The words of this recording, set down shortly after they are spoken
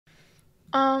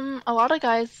A lot of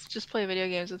guys just play video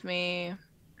games with me.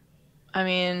 I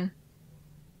mean,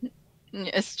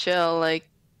 it's chill. Like,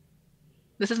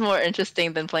 this is more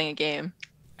interesting than playing a game.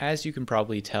 As you can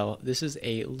probably tell, this is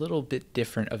a little bit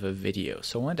different of a video,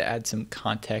 so I wanted to add some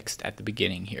context at the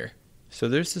beginning here. So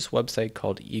there's this website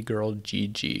called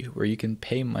eGirlGG where you can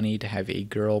pay money to have a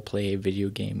girl play a video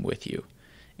game with you.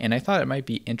 And I thought it might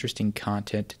be interesting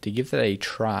content to give that a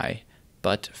try,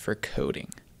 but for coding.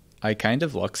 I kind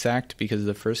of luck-sacked because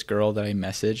the first girl that I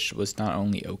messaged was not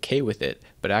only okay with it,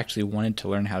 but actually wanted to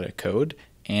learn how to code,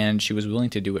 and she was willing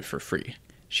to do it for free.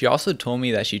 She also told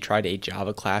me that she tried a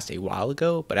Java class a while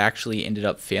ago, but actually ended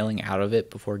up failing out of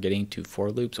it before getting to for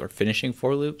loops or finishing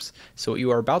for loops. So what you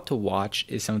are about to watch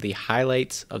is some of the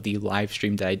highlights of the live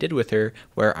stream that I did with her,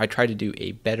 where I tried to do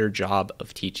a better job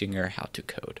of teaching her how to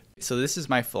code. So this is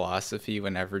my philosophy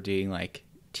whenever doing like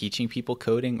teaching people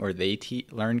coding or they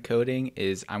learn coding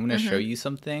is I'm going to show you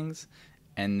some things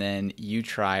and then you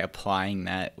try applying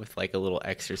that with like a little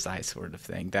exercise sort of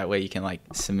thing. That way you can like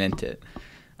cement it.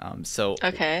 So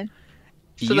Okay.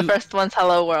 So the you, first one's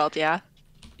Hello World, yeah?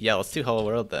 yeah, let's do Hello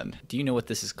World then. Do you know what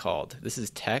this is called? This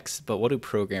is text, but what do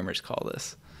programmers call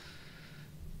this?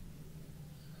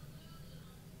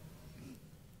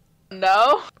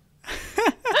 No?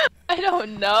 I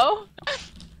don't know.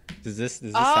 Does this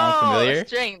sound Oh, familiar?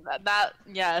 string.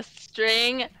 Yeah,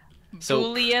 string, So,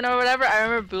 Boolean or whatever. I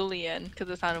remember Boolean because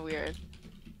it sounded weird.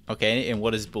 okay, and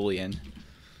what is Boolean?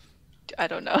 I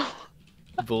don't know.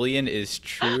 Boolean is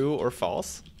true or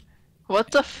false.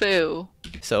 What's a foo?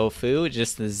 So foo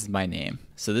just this is my name.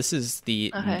 So this is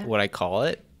the Okay. what I call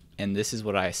it, and this is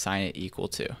what I assign it equal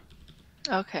to.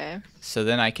 Okay. So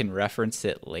then I can reference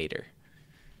it later.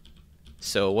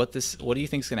 So what do you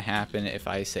think is going to happen if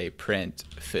I say print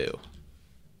foo?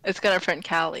 It's gonna print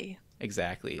Cali,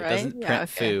 Exactly. It right? doesn't Yeah, print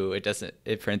okay. foo.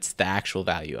 It prints the actual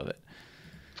value of it.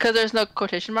 Because there's no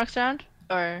quotation marks around?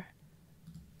 Or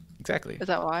Exactly. is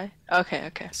that why? Okay,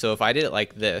 okay. So if I did it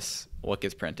like this, what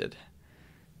gets printed?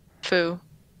 Foo.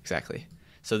 Exactly.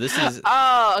 So this is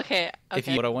Oh, okay, if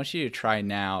okay. you what I want you to try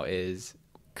now is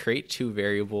create two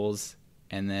variables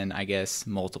and then I guess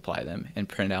multiply them and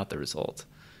print out the result.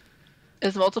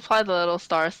 Is multiply the little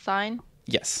star sign?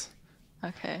 Yes.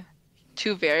 Okay.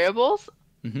 Two variables?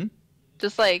 Mm-hmm.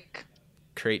 Just like,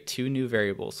 Create two new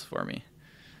variables for me.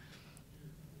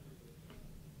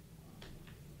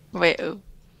 wait, ooh,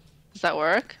 does that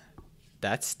work? Yeah?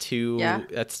 That's two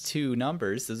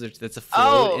numbers. That's a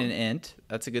float and Oh, an int.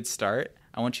 That's a good start.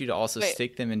 I want you to also wait,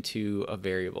 stick them into a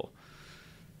variable.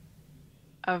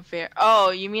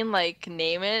 oh, you mean like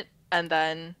name it and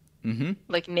then Mm-hmm.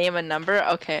 like name a number?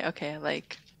 Okay, okay,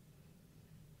 like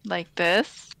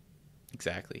this?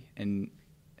 Exactly. And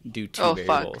do two Oh, fuck.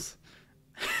 variables.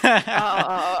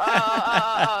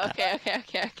 Oh, okay, okay,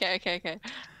 okay, okay, okay, okay.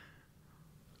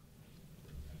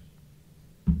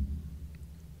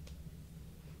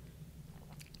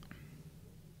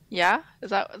 Yeah?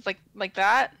 Is that it's like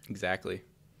that? Exactly.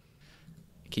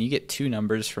 Can you get two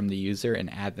numbers from the user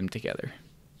and add them together?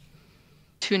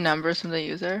 Two numbers from the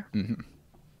user? Mm-hmm.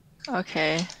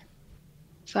 Okay.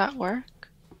 Does that work?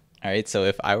 All right, so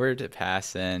if I were to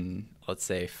pass in, let's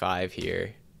say 5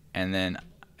 here, and then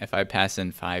if I pass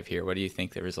in 5 here, what do you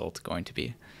think the result's going to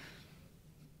be?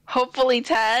 Hopefully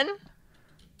 10?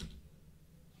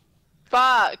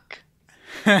 Fuck.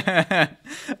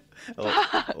 Well,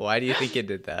 why do you think it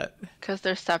did that? Because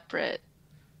they're separate.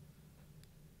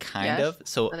 Kind Yes? of.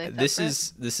 So Are they this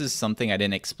separate? is something I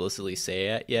didn't explicitly say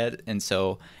it yet, and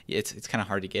so it's kind of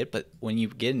hard to get. But when you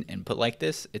get an input like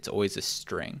this, it's always a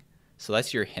string. So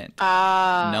that's your hint.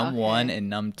 Ah, Num1 okay.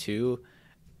 and num2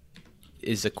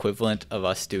 is equivalent of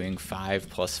us doing 5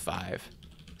 plus 5.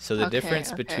 So the Okay, difference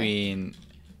okay. between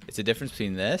it's a difference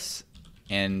between this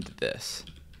and this.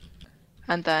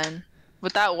 And then,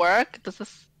 would that work? Does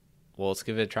this... Well, let's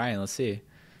give it a try and let's see.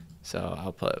 So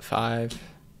I'll put 5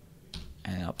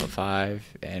 and I'll put 5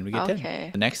 and we get 10. Okay.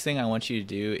 The next thing I want you to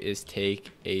do is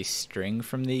take a string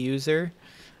from the user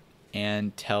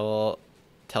and tell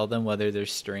them whether their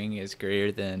string is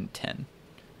greater than 10.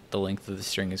 The length of the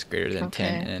string is greater than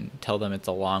 10 Okay. and tell them it's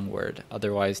a long word.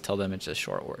 Otherwise, tell them it's a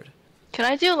short word. Can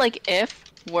I do like if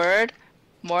word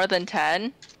more than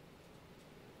 10?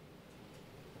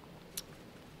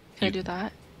 Can I You do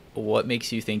that? What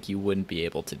makes you think you wouldn't be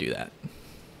able to do that?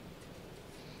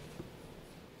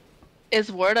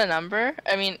 Is word a number?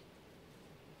 I mean,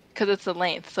 because it's the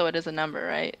length, so it is a number,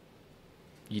 right?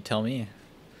 You tell me.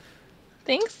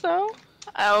 Think so.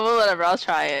 Well, whatever, I'll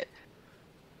try it.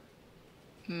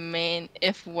 Main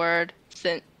if word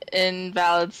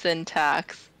invalid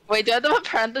syntax. Wait, do I have to put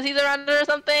parentheses around it or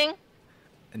something?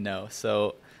 No.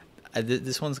 So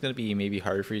This one's going to be maybe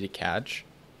hard for you to catch,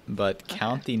 but Okay.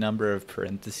 count the number of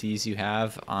parentheses you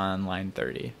have on line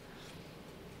 30.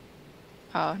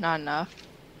 Oh, not enough,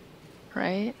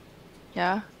 right?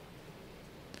 Yeah.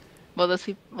 Will this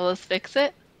fix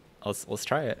it? Let's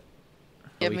try it. Or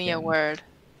Give we me a can. word.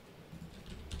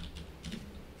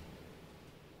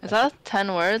 Is Actually, that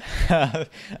 10 words?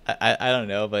 I don't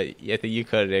know, but I think you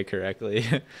coded it correctly.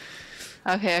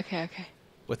 Okay, okay, okay.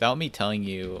 Without me telling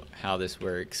you how this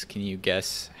works, can you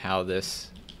guess how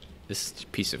this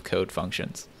piece of code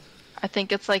functions? I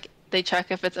think it's like they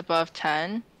check if it's above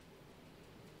 10.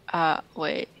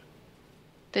 Wait.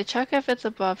 They check if it's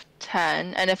above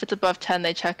 10, and if it's above 10,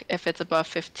 they check if it's above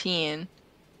 15.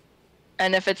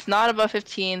 And if it's not above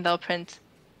 15, they'll print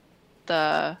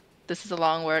this is a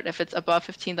long word. If it's above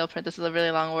 15, they'll print this is a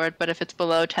really long word. But if it's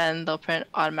below 10, they'll print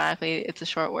automatically it's a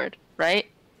short word, right?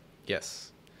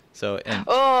 Yes. So, and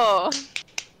Oh,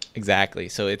 exactly.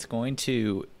 So it's going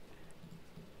to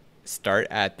start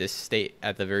at this state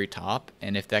at the very top,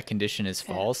 and if that condition is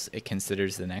okay. false, it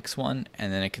considers the next one,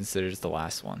 and then it considers the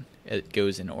last one. It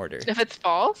goes in order. If it's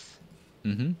false,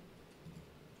 Mm-hmm.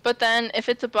 but then if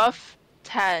it's above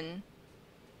 10,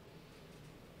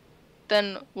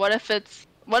 then what if it's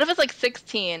like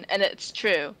 16 and it's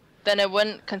true? Then it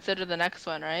wouldn't consider the next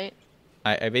one, right?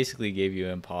 I basically gave you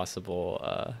an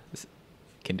impossible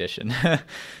condition.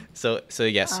 So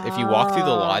yes, Oh. if you walk through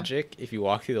the logic,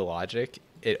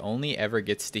 it only ever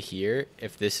gets to here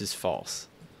if this is false,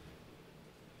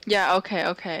 Yeah, okay,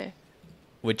 okay.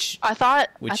 which I you thought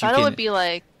it would can. be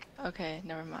like okay,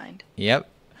 never mind. Yep.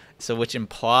 So which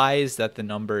implies that the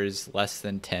number is less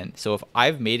than 10. So if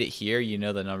I've made it here, you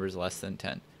know the number is less than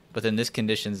 10. But then this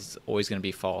condition is always going to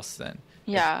be false then.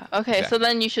 If Yeah, okay, so exactly.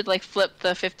 then you should like flip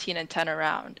the 15 and 10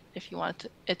 around if you want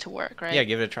it to work, Yeah, right?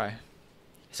 give it a try.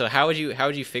 So how would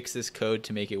you fix this code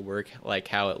to make it work like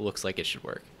how it looks like it should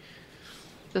work?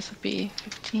 This would be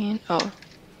 15. Oh,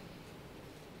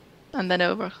 and then it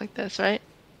would work like this, right?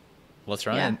 Let's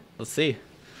run Yeah. it. Let's see.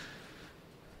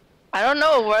 I don't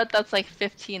know a word that's like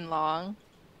 15 long.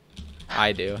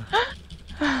 I do.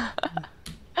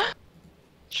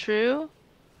 True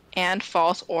and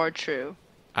false or true.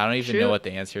 I don't even know True, what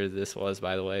the answer to this was,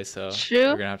 by the way, so we're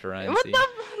true. gonna have to run and What see. the?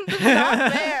 This is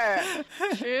not fair.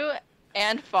 True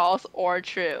and false or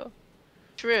true.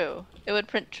 True. It would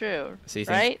print true, So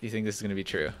right? you think this is gonna be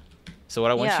true? So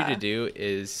what I want you to Yeah. do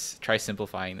is try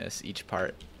simplifying this each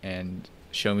part and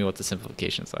show me what the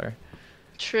simplifications are.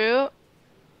 True.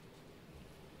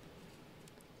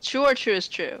 True or true is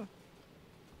true.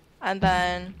 And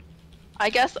then I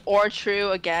guess or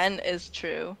true again is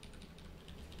true.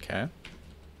 Okay.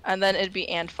 And then it'd be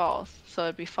and false. So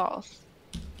it'd be false.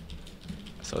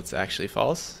 So it's actually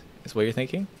false, is what you're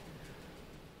thinking?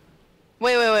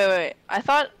 Wait. I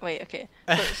thought wait, okay.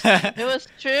 So it was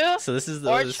true So or this is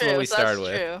what true. we So that's started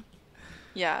with. true.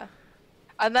 Yeah.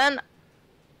 And then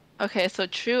okay, so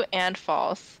true and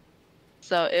false.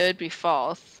 So it would be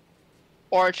false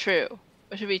or true,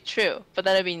 which would be true, but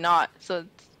then it'd be not. So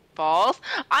it's false.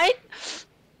 I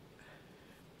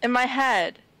in my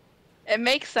head, it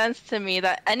makes sense to me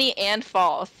that any and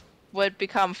false would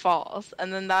become false,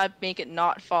 and then that'd make it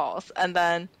not false, and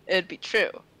then it'd be true.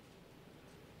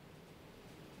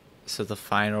 So the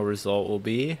final result will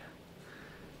be,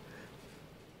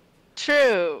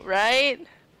 True, right?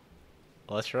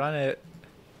 let's run it.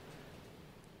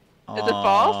 Is it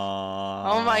false?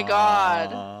 Oh my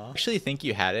god. I actually think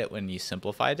you had it when you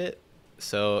simplified it.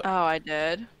 So Oh, I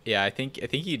did. yeah, I think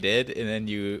you did, and then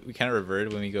we kind of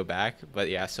reverted when we go back. But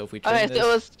yeah, so if we Okay, turn so it this,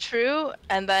 was true,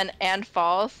 and then and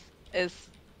false is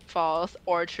false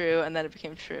or true, and then it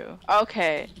became true.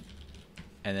 Okay.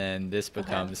 and then this Okay.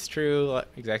 becomes true,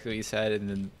 exactly what you said, and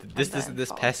then And then this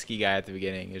false. pesky guy at the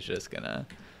beginning is just gonna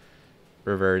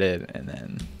revert it, and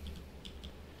then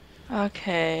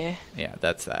Okay. yeah,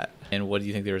 that's that. And what do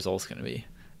you think the result's gonna be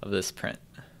of this print?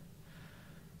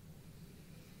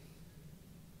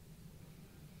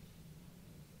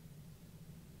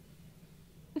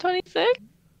 26?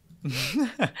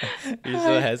 You're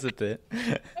so hesitant.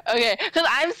 Okay, because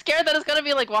I'm scared that it's gonna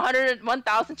be like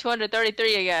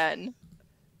 1,233 again.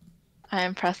 I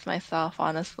impressed myself,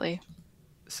 honestly.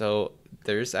 So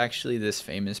there's actually this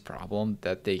famous problem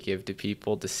that they give to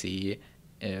people to see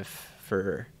if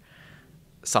for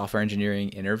software engineering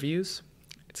interviews.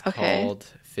 It's Okay. called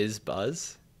fizz,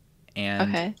 and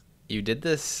Okay. you did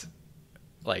this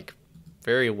like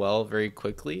very well, very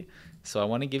quickly. So I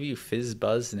want to give you fizz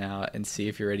now and see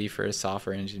if you're ready for a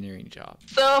software engineering job.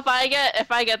 So if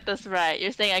I get this right,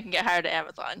 you're saying I can get hired at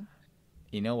Amazon.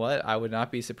 You know what? I would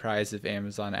not be surprised if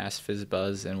Amazon asked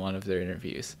fizz in one of their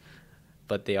interviews.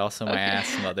 but they also might Okay.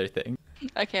 ask some other things.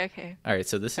 Okay, okay. All right,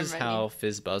 so this I'm is ready. how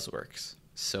FizzBuzz works.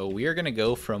 So we are going to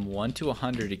go from 1 to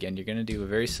 100 again. You're going to do a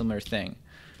very similar thing.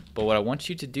 But what I want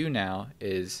you to do now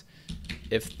is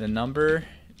if the number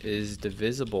is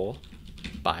divisible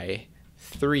by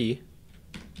 3,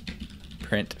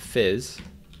 print fizz.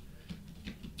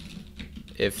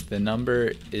 If the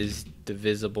number is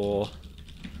divisible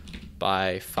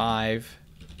by 5,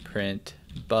 print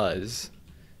buzz.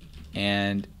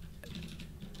 And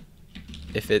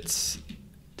if it's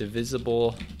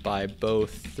divisible by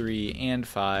both 3 and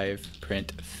 5,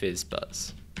 print fizz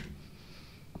buzz.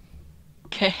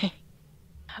 Okay.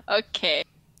 Okay.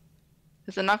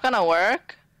 Is it not gonna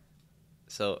work?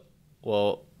 So,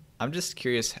 well, I'm just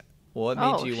curious, what made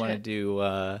Oh, you want to shit. do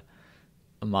a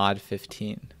mod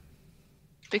 15?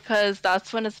 Because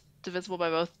that's when it's divisible by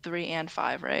both 3 and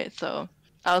 5, right? So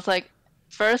I was like,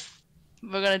 first,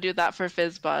 we're gonna do that for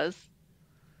fizz buzz.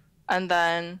 And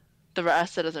then the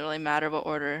rest, it doesn't really matter what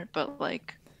order, but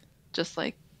like, just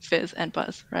like fizz and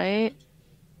buzz, right?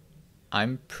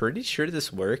 I'm pretty sure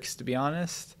this works, to be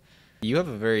honest. You have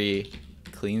a very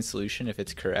clean solution if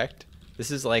it's correct.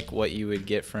 This is like what you would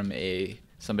get from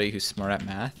somebody who's smart at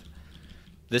math.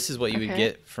 This is what you would Okay.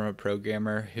 get from a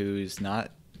programmer who's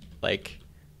not like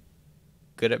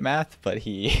good at math, but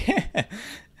he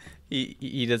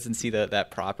he doesn't see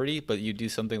that property. But you do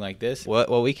something like this. What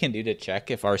we can do to check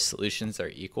if our solutions are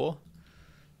equal.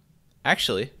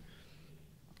 Actually,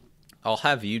 I'll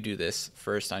have you do this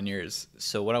first on yours.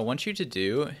 So what I want you to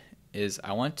do is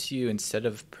I want you, instead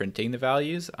of printing the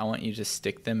values, I want you to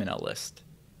stick them in a list.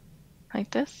 Like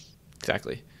this?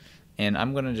 Exactly. And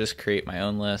I'm going to just create my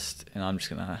own list, and I'm just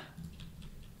going to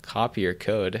copy your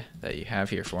code that you have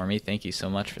here for me. Thank you so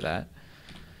much for that.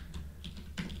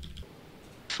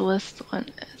 The list one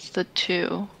is the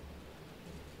 2.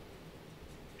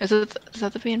 Is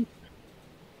that the being?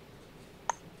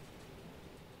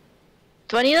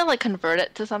 Do I need to like convert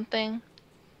it to something?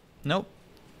 Nope.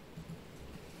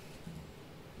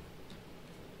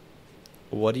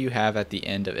 What do you have at the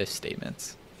end of if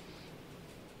statements?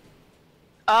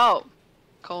 Oh,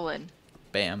 colon.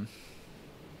 Bam.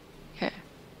 Okay.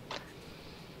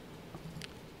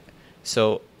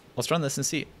 So let's run this and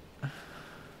see.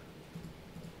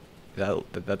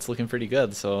 That's looking pretty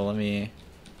good. So let me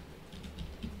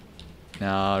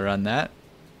now run that.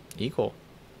 Equal.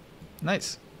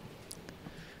 Nice.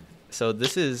 So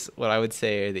this is what I would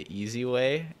say the easy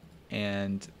way,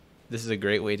 and this is a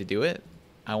great way to do it.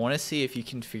 I want to see if you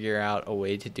can figure out a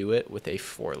way to do it with a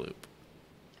for loop.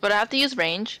 But I have to use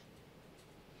range.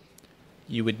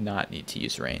 You would not need to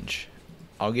use range.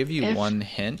 I'll give you If one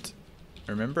hint.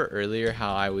 Remember earlier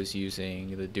how I was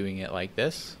doing it like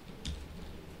this?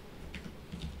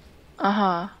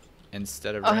 Uh-huh.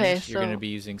 Instead of Okay, range, you're going to so be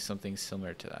using something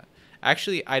similar to that.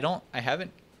 Actually, I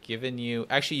haven't given you,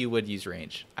 actually you would use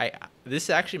range. This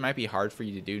actually might be hard for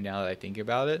you to do now that I think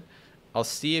about it. I'll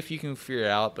see if you can figure it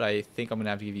out, but I think I'm going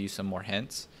to have to give you some more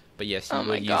hints. But yes, oh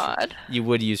my god. you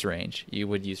would use range. You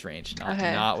would use range,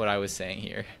 Okay. not what I was saying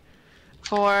here.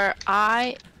 For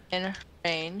I in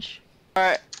range,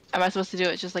 or am I supposed to do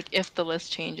it just like if the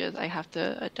list changes, I have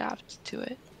to adapt to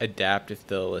it? Adapt if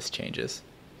the list changes.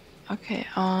 Okay,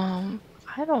 I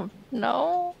don't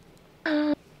know.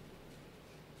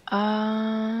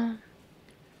 Or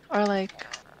like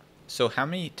So how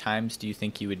many times do you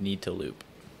think you would need to loop?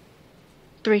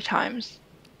 3 times,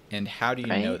 And how do you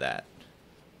know right? that?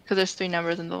 Because there's 3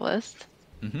 numbers in the list.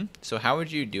 So how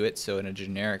would you do it so in a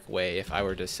generic way if I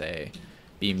were to say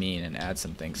be mean and add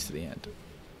some things to the end?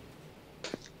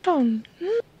 Don't.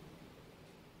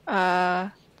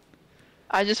 I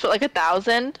just put like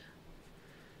 1,000,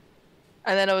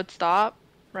 and then it would stop,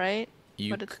 right?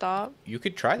 Would it stop? You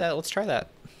could try that. Let's try that.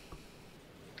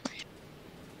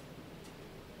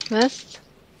 List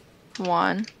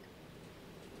 1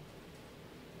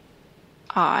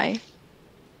 I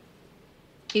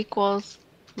equals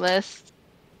list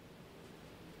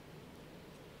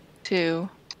 2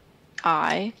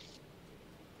 I.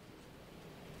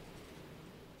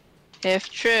 If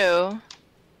true,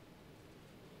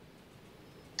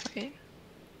 wait.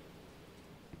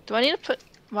 Do I need to put,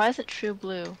 why is it true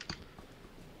blue?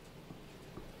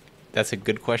 That's a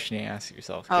good question to ask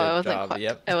yourself. Oh, Good it wasn't job.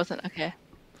 Yep. it wasn't, okay.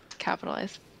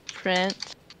 Capitalize.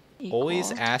 Print Always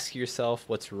equals. ask yourself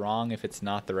what's wrong if it's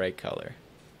not the right color.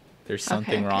 There's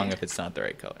something wrong Okay. if it's not the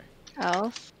right color.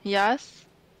 Else? Yes?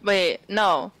 Wait,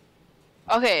 no.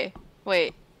 Okay,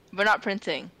 wait. We're not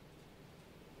printing.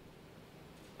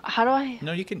 How do I?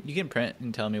 No, you can print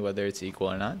and tell me whether it's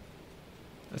equal or not.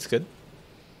 That's good.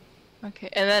 Okay,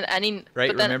 and then Right?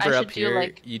 but then I Remember should up do here,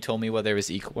 like, you told me whether it was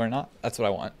equal or not? That's what I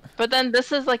want. but then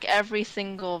this is like every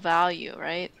single value,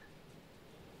 right?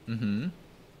 Mm-hmm.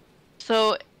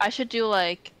 So I should do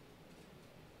like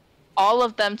all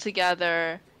of them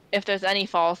together. If there's any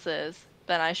falses,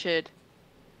 then I should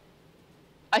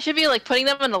be like putting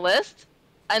them in a list,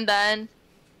 and then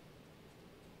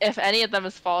if any of them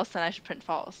is false, then I should print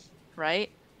false, right?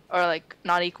 Or like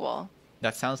not equal.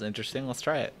 That sounds interesting. Let's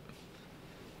try it.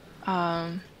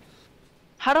 Um,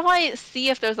 how do I see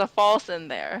if there's a false in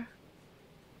there?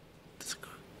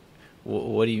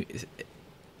 What do you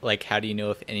like? How do you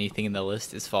know if anything in the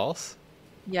list is false?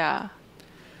 Yeah.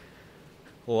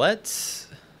 Let's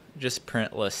just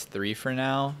print list 3 for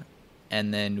now,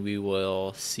 and then we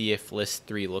will see if list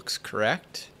 3 looks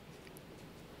correct,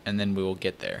 and then we will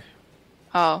get there.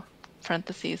 Oh,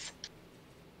 parentheses.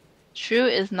 True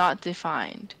is not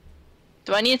defined.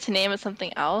 Do I need to name it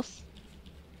something else?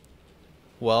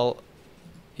 Well,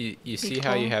 you see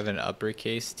how you Equal. have an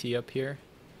uppercase T up here,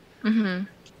 Mm-hmm.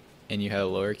 and you have a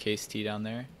lowercase t down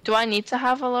there? Do I need to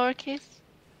have a lowercase?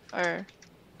 Or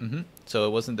Mm-hmm. So it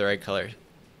wasn't the right color.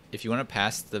 If you want to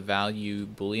pass the value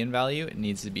Boolean value, it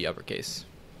needs to be uppercase.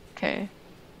 okay.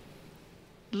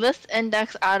 List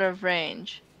index out of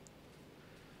range.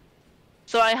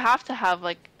 So I have to have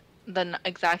like the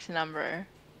exact number.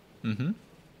 Mm-hmm.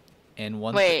 And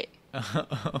one. Wait.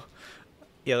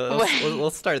 Yeah, Wait.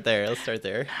 let's start there. Let's start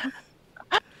there.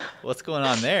 What's going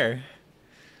on there?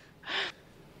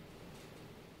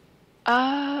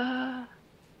 Uh,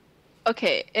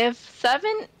 okay. If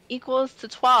 7 equals to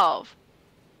 12,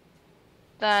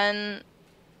 then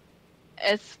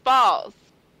it's false.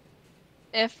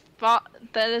 If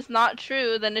that is not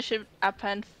true, then it should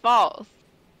append false.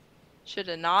 Should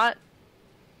it not?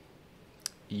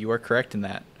 You are correct in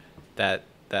that. That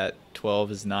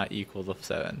 12 is not equal to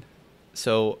 7.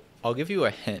 So I'll give you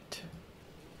a hint.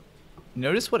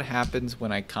 Notice what happens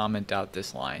when I comment out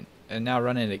this line, and now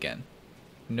run it again.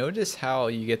 Notice how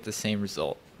you get the same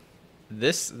result.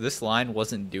 This line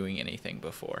wasn't doing anything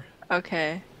before.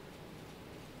 Okay.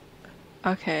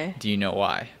 Okay. Do you know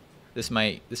why? This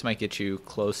might get you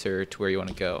closer to where you want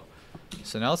to go.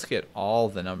 So now let's get all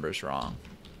the numbers wrong.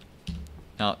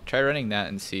 Now try running that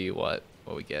and see what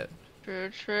we get. True,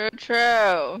 true,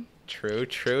 true. True,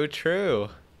 true, true.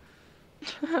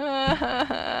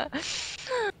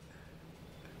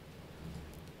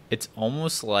 It's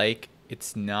almost like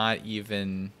it's not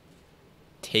even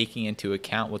taking into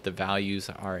account what the values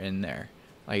are in there.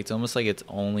 Like it's almost like it's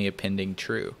only appending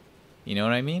true. You know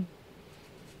what I mean?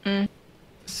 Mm.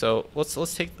 So let's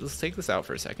take this out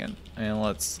for a second, and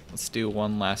let's do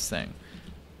one last thing.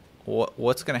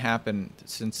 What's gonna happen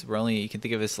since you can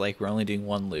think of this like we're only doing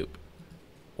one loop.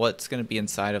 What's gonna be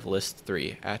inside of list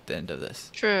 3 at the end of this?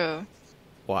 True.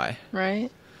 Why? Right?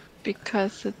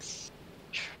 Because it's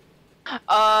do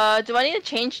I need to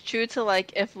change true to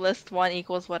like if list 1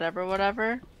 equals whatever,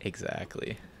 whatever?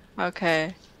 Exactly.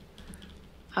 Okay.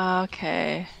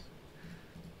 Okay.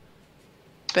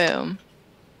 Boom.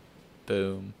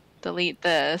 Boom. Delete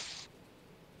this.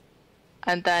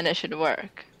 And then it should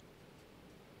work.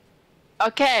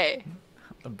 Okay.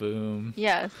 Boom.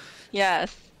 Yes.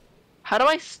 Yes. How do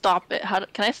I stop it?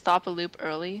 Can I stop a loop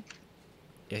early?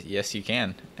 Yes, you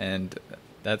can, and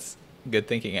that's good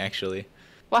thinking actually.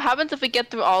 What happens if we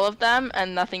get through all of them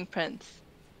and nothing prints?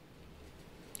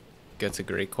 That's a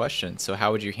great question. So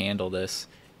how would you handle this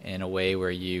in a way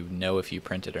where you know if you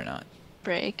print it or not?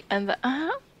 Break and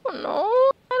I don't know.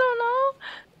 I don't know.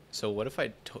 So what if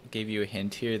I gave you a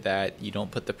hint here that you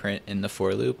don't put the print in the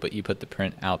for loop, but you put the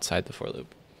print outside the for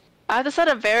loop? I have to set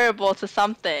a variable to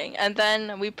something, and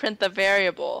then we print the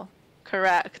variable.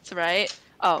 Correct, right?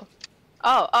 Oh.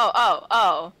 Oh, oh, oh,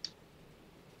 oh.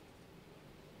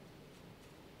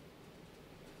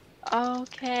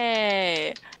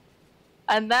 Okay.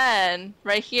 And then,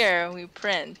 right here, we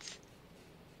print.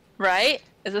 Right?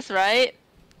 Is this right?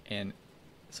 And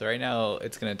so right now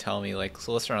it's going to tell me like,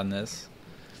 so let's run this.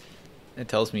 It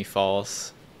tells me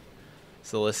false.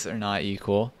 So the lists are not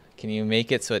equal. Can you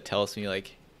make it so it tells me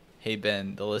like, hey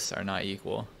Ben, the lists are not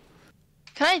equal?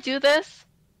 Can I do this?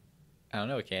 I don't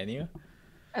know, can you?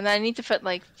 And then I need to put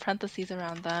like parentheses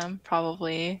around them,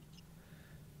 probably.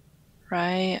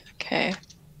 Right? Okay.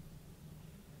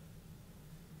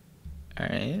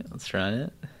 Alright, let's run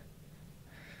it.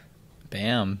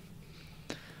 Bam.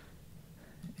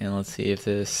 And let's see if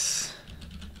this...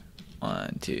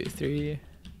 1, 2, 3...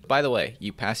 By the way,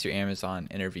 you passed your Amazon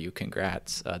interview.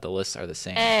 Congrats. The lists are the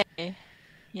same. Hey.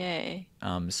 Yay.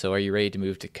 So are you ready to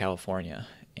move to California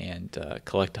and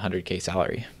collect a 100K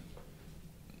salary?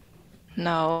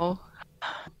 No.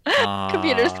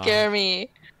 Computers Ah, scare me.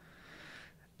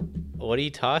 what are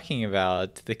you talking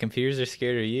about? The computers are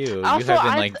scared of you. You Also, have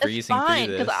been like it's breezing through fine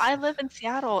because this. I live in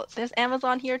Seattle. There's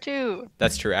Amazon here too.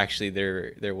 That's true. Actually,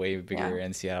 they're way bigger Yeah,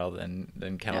 in Seattle than yeah.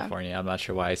 California. I'm not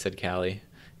sure why I said Cali.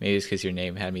 Maybe it's because your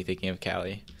name had me thinking of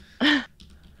Cali.